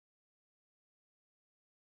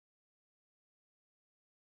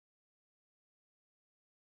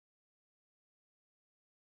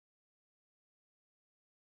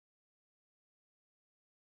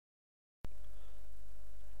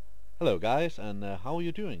Hello guys, and how are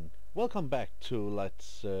you doing? Welcome back to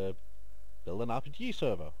Let's Build an RPG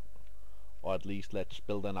server. Or at least Let's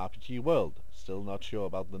Build an RPG world. Still not sure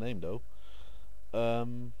about the name though.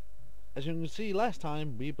 As you can see, last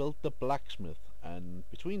time we built the blacksmith, and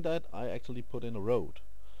between that I actually put in a road.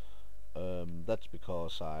 That's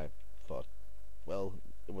because I thought, well,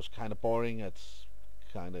 it was kinda boring. It's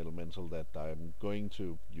kinda elemental that I'm going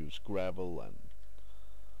to use gravel and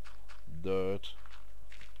dirt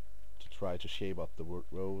try to shape up the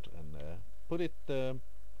road and put it to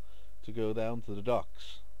go down to the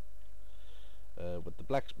docks with the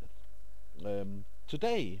blacksmith.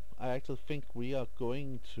 Today I actually think we are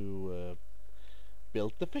going to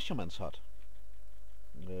build the fisherman's hut,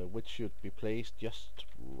 which should be placed just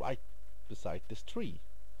right beside this tree.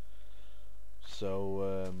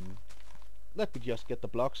 So let me just get the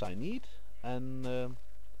blocks I need, and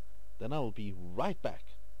then I will be right back.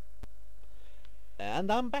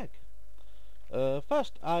 And I'm back.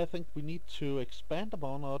 First, I think we need to expand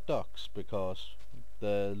upon our docks, because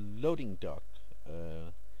the loading dock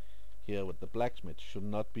here with the blacksmith should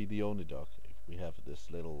not be the only dock. If we have this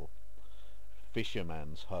little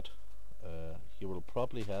fisherman's hut, he will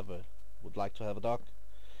probably would like to have a dock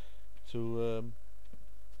to,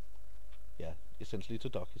 yeah, essentially to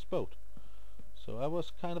dock his boat. So I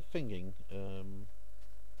was kind of thinking,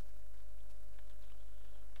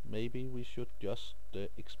 maybe we should just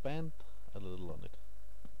expand a little on it,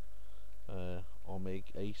 or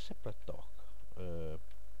make a separate dock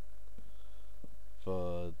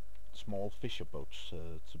for small fisher boats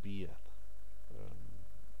to be at.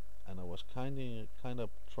 And I was kind of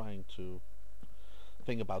trying to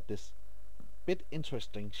think about this bit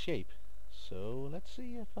interesting shape. So let's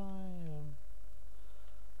see if I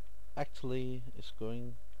actually is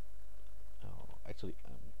going. Oh, actually,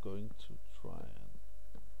 I'm going to try and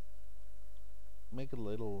make it a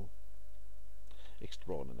little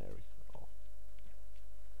extraordinary, or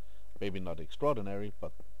maybe not extraordinary,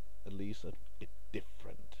 but at least a bit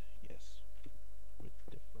different. Yes, a bit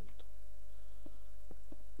different.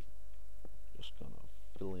 Just gonna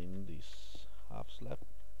fill in these half slabs.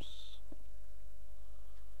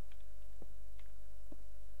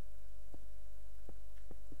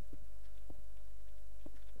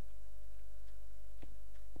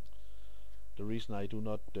 The reason I do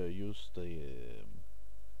not use the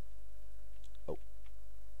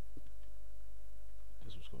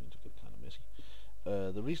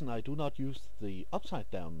the reason I do not use the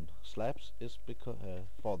upside down slabs is because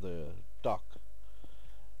for the docking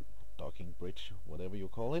bridge, whatever you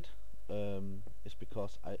call it, is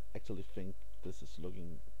because I actually think this is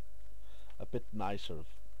looking a bit nicer,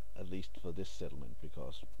 at least for this settlement,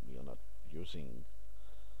 because we are not using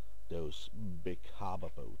those big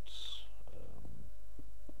harbor boats,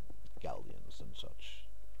 galleons and such.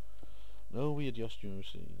 No, we are just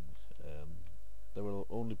using there will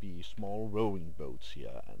only be small rowing boats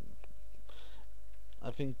here, and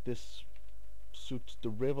I think this suits the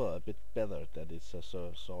river a bit better, that it's a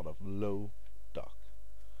sort of low dock.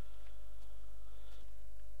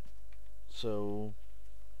 So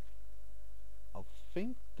I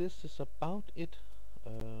think this is about it,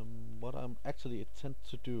 what I'm actually intend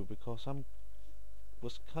to do, because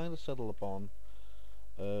was kind of settled upon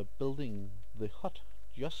building the hut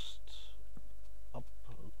just up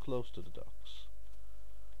close to the docks.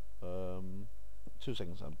 2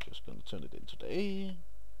 seconds, I'm just going to turn it in today.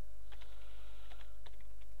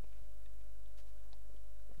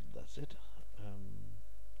 That's it.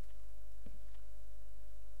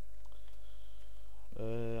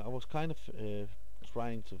 I was kind of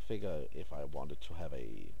trying to figure if I wanted to have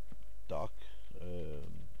a dock,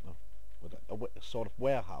 with a sort of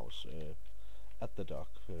warehouse at the dock,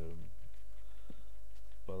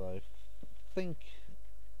 but I think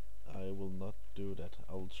I will not do that.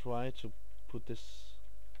 I will try to put this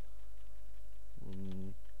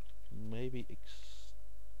maybe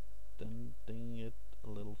extending it a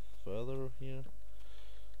little further here,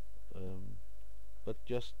 but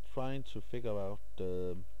just trying to figure out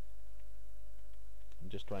I'm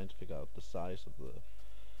just trying to figure out the size of the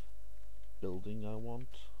building I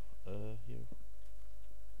want here.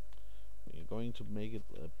 We're going to make it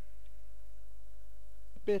a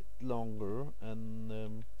bit longer,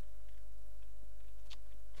 and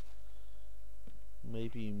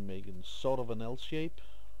maybe making sort of an L shape.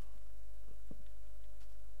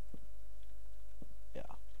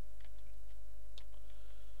 Yeah.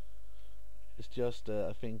 It's just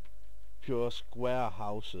I think pure square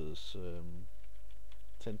houses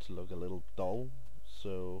tend to look a little dull,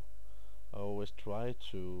 so I always try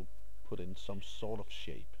to put in some sort of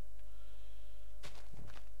shape.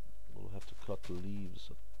 We'll have to cut the leaves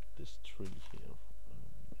at this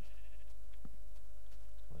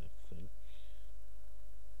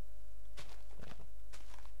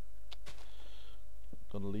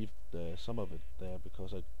some of it there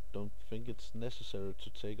because I don't think it's necessary to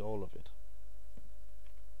take all of it.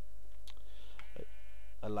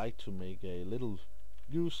 I like to make a little,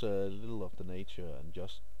 use a little of the nature and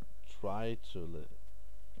just try to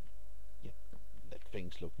let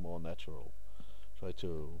things look more natural. Try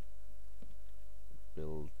to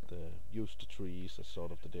build, use the trees as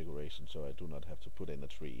sort of the decoration, so I do not have to put in a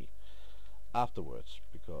tree afterwards,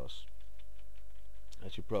 because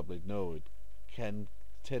as you probably know, it can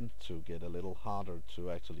tend to get a little harder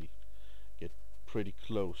to actually get pretty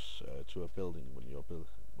close to a building when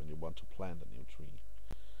when you want to plant a new tree.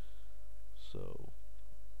 So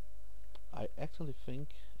I actually think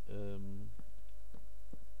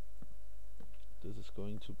this is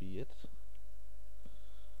going to be it.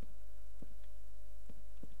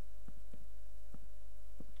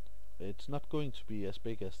 It's not going to be as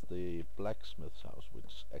big as the blacksmith's house,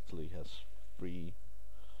 which actually has 3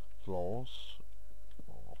 floors,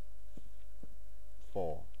 or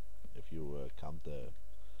 4 if you count the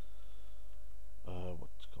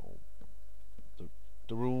what's called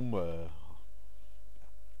the room.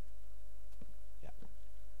 Yeah,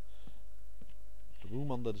 the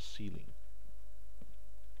room under the ceiling.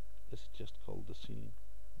 Is it just called the ceiling?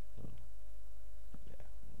 No. Yeah.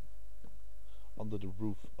 Under the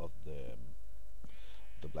roof of the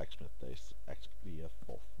blacksmith, there's actually a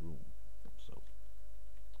 4th room. So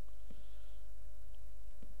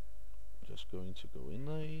just going to go in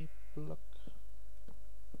a block.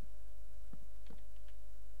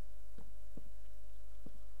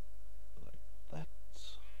 Like that.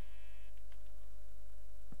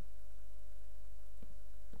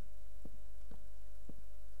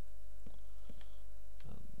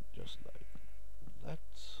 And just like that.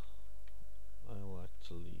 I'll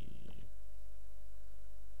actually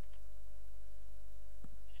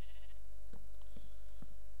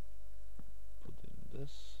put in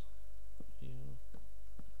this here.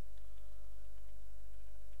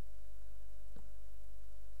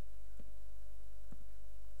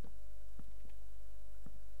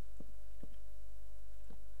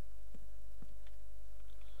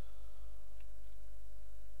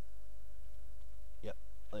 Yep,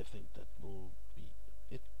 I think that will be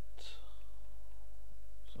it.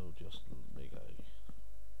 So just make a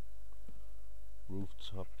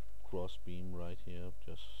rooftop cross beam right here,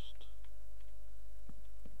 just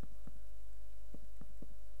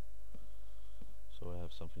so I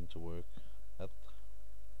have something to work at.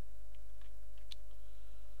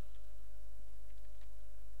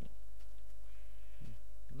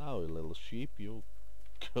 Now, a little sheep, you're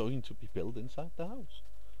going to be built inside the house.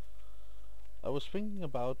 I was thinking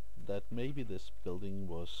about that maybe this building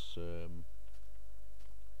was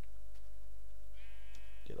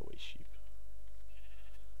get away, sheep.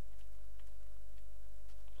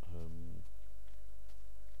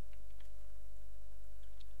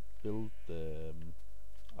 Built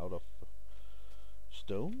out of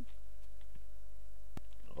stone,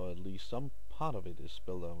 or at least some part of it is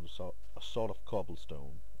built on a sort of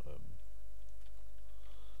cobblestone,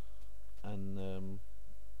 and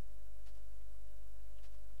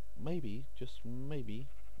maybe, just maybe,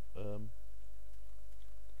 a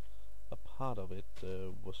part of it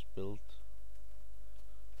was built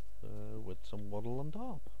with some wattle on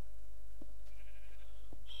top.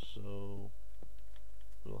 So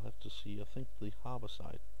we'll have to see. I think the harbour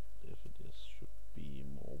side, if it is, should be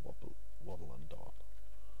more wattle and daub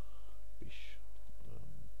ish.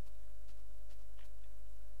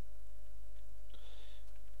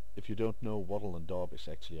 If you don't know, wattle and daub is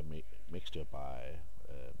actually a mixture by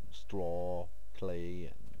straw,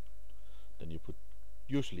 clay, and then you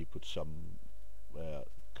usually put some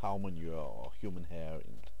cow manure or human hair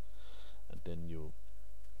in it, and then you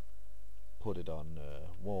put it on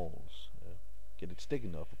walls. Get it stick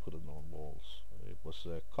enough and put it on walls. It was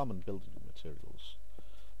a common building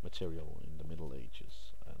material in the Middle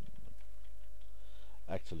Ages, and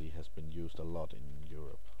actually has been used a lot in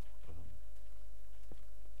Europe.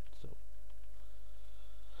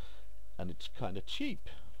 And it's kind of cheap,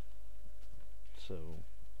 so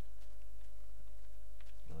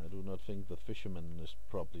I do not think the fisherman is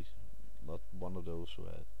probably not one of those who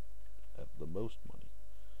have the most money.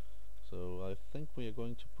 So I think we are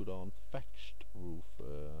going to put on thatched roof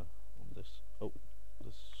on this. Oh,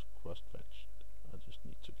 this is cross thatched. I just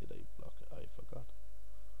need to get a block. I forgot.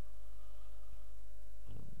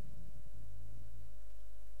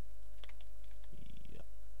 Yeah.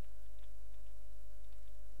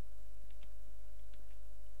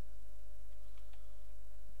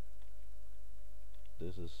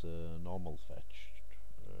 This is normal thatched.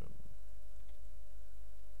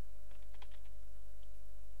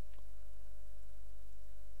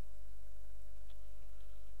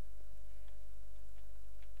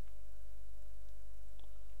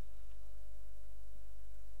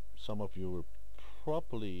 some of you will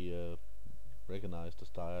probably recognize the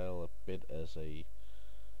style a bit as a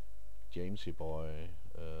Jamesy Boy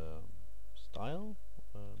style.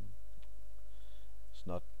 It's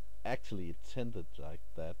not actually intended like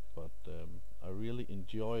that, but I really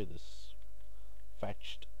enjoy this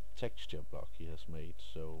thatched texture block he has made,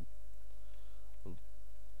 so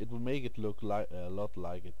it will make it look like a lot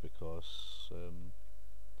like it, because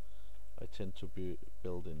I tend to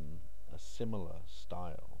build in a similar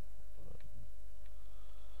style.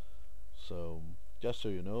 So just so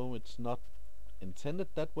you know, it's not intended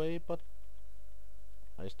that way, but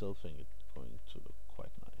I still think it's going to look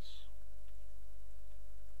quite nice.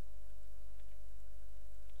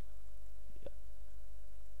 Yeah.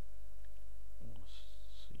 Let's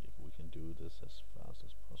see if we can do this as fast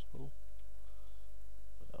as possible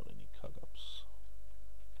without any cock-ups.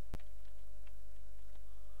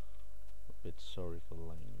 A bit sorry for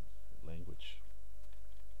the language.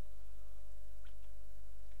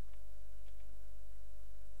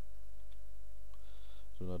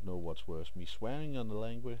 Do not know what's worse, me swearing on the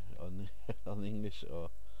language on English,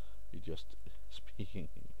 or me just speaking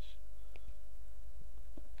English.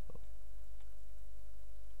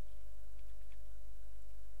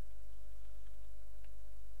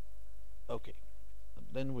 Okay, and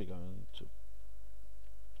then we're going to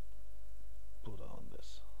put on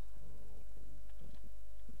this.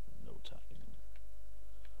 No time.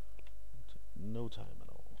 No time at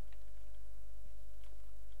all.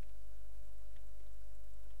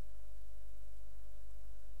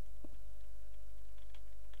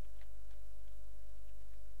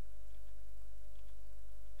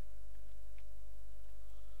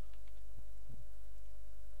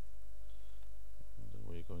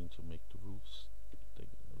 Going to make the roofs dig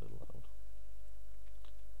a little out.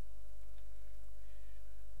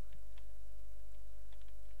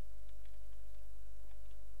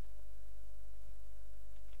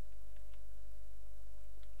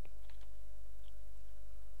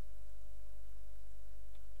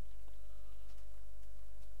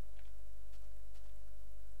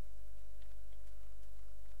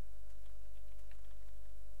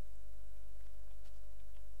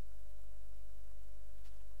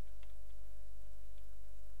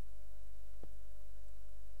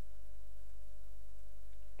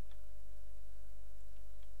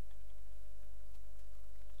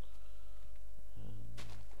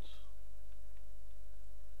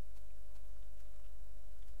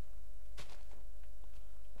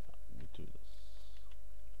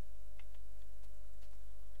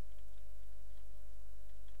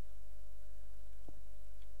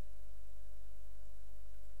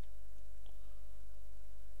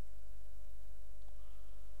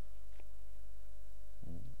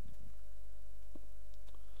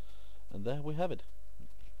 And there we have it.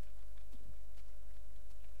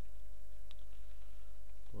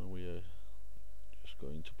 When we are just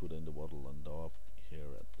going to put in the wattle and daub here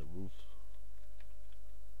at the roof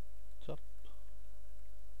top,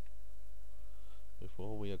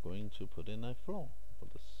 before we are going to put in a floor for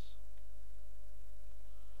this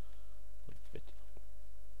bit.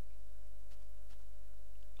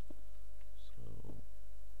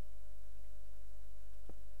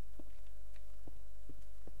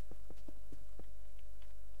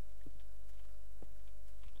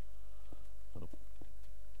 So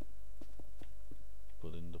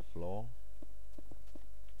put in the floor.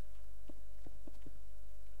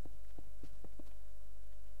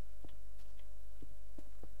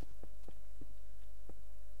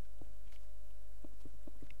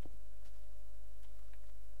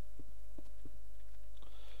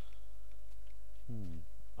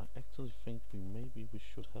 I actually think maybe we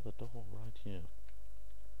should have a door right here,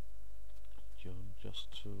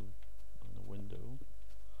 just to on the window.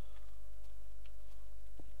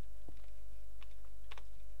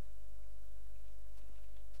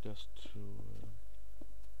 Just to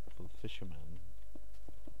for the fisherman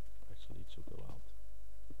actually to go out.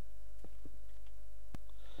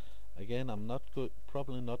 Again, I'm not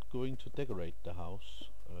probably not going to decorate the house.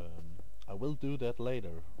 I will do that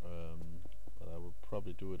later, but I will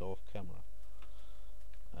probably do it off camera.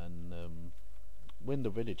 And when the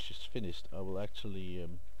village is finished, I will actually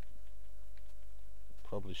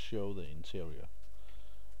probably show the interior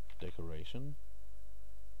decoration.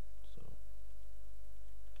 So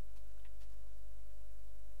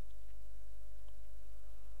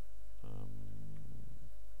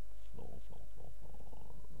floor.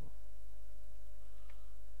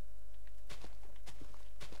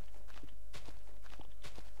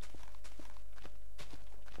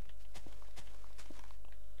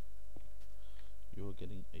 You're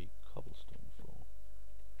getting a cobblestone floor.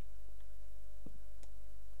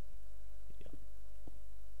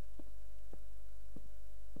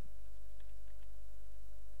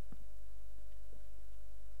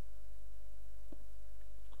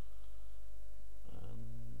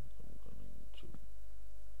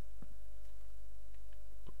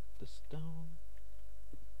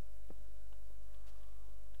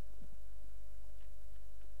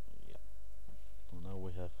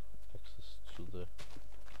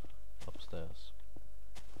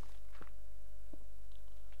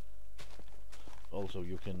 also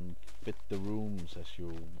you can fit the rooms as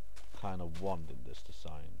you kind of want in this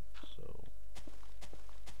design. So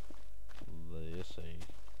there is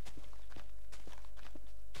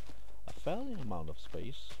a fairly amount of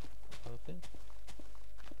space, I think.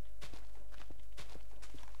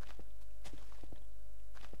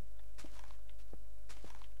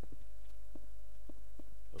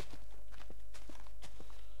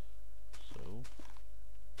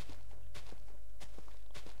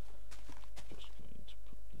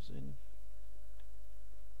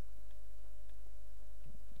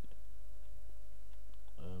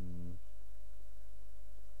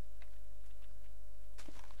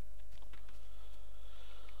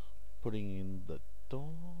 Putting in the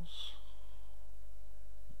doors.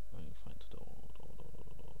 I can find the door.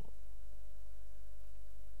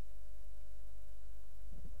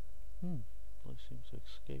 That seems to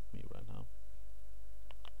escape me right now.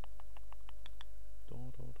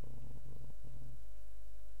 Door.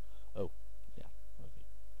 Oh, yeah, okay.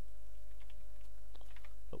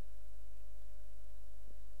 Oh,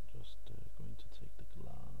 just going to take the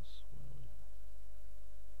glass.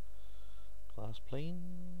 Glass plane.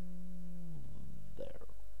 There.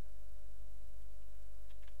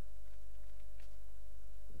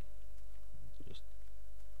 Just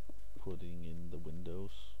putting in the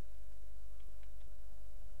windows.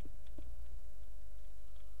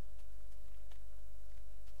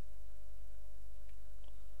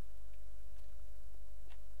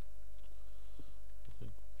 I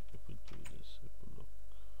think if we do this, it will look.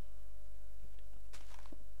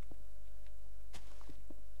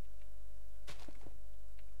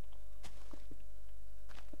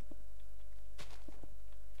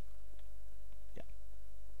 Yeah.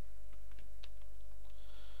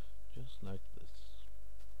 Just like this.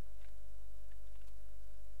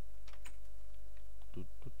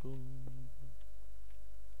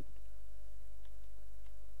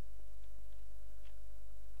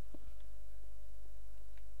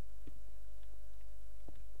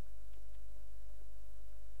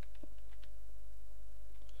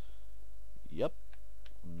 Yep,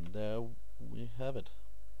 and there we have it.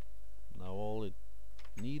 Now all it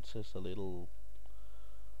needs is a little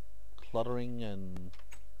cluttering and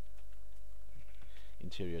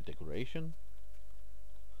interior decoration,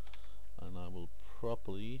 and I will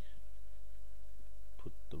probably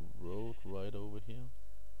put the road right over here.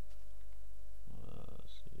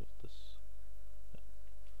 See if this. Yeah.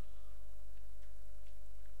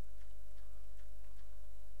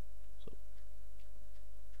 So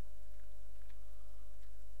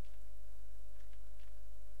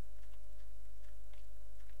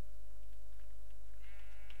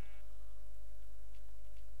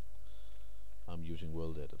I'm using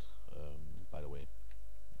World Edit, by the way,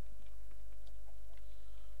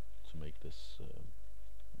 to make this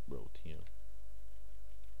road here.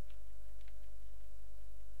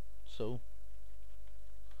 So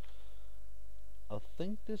I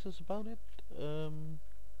think this is about it.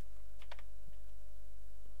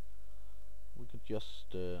 We could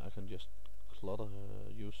just I can just clutter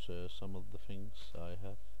use some of the things I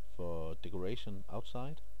have for decoration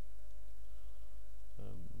outside.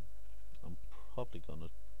 I'm probably gonna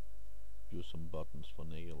use some buttons for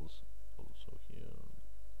nails also here.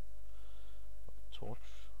 A torch.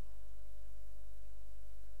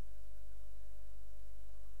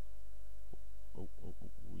 Oh,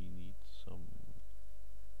 we need some.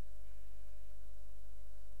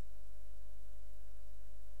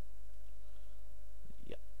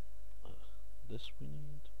 Yeah, this we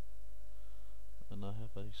need. And I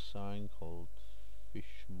have a sign called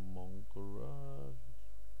Fishmonger.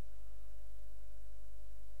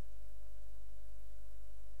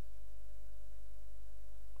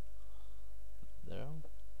 There.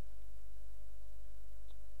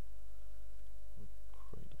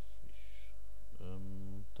 Crate of fish.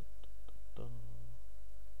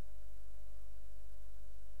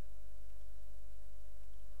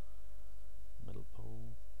 Metal pole.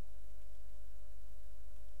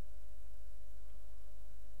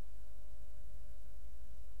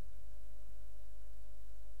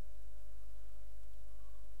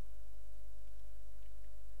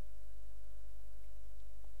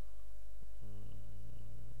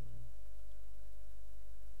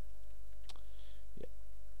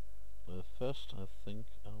 First, I think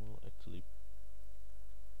I will actually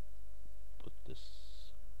put this.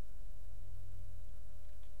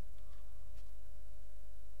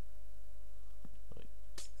 Right.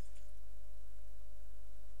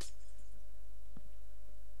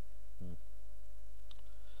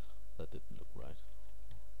 That didn't look right.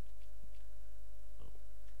 Oh,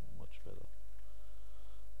 much better.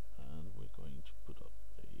 And we're going to put up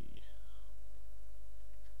a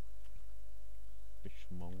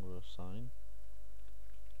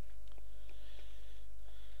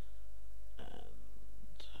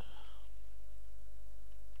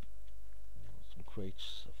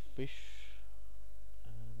crates of fish,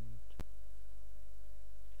 and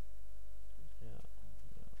yeah,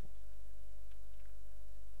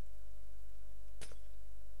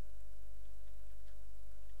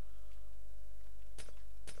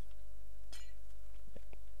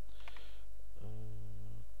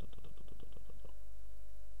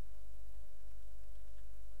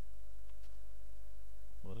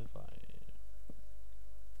 what if I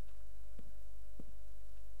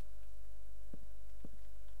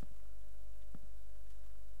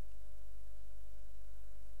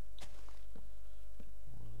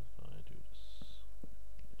do this?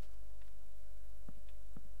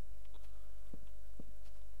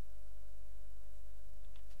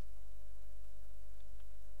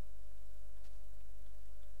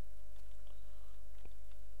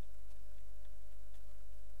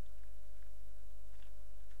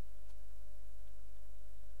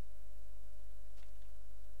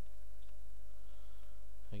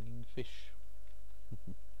 Hanging fish.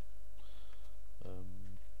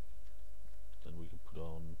 Then we can put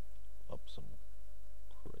on up some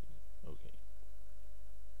crate. Okay.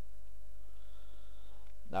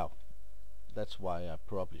 Now, that's why I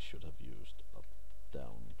probably should have used up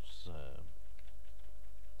down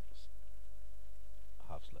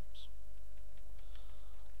half slabs.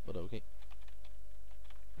 But okay.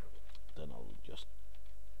 Then I'll just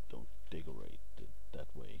don't decorate it that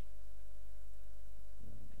way.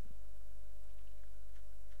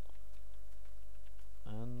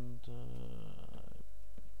 And do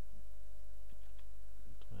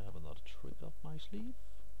I have another trick up my sleeve?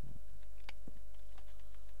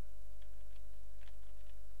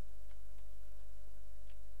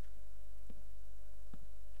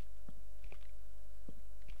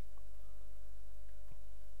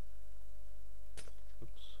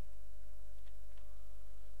 Oops.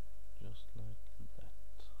 Just like that.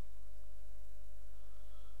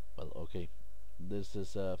 Well, okay. This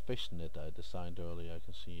is a fish net I designed earlier. I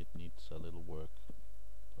can see it needs a little work,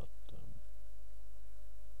 but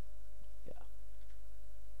yeah,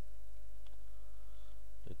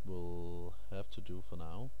 it will have to do for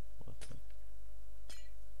now, I think.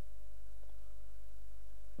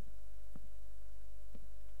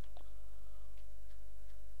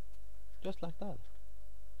 Just like that,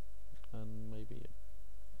 and maybe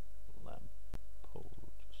a lamp pole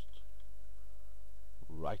just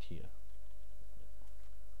right here.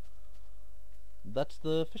 That's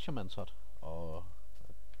the fisherman's hut, or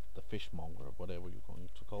the fishmonger, whatever you're going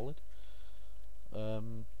to call it.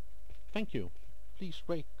 Thank you. Please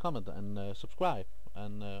rate, comment, and subscribe,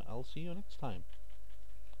 and I'll see you next time.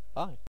 Bye.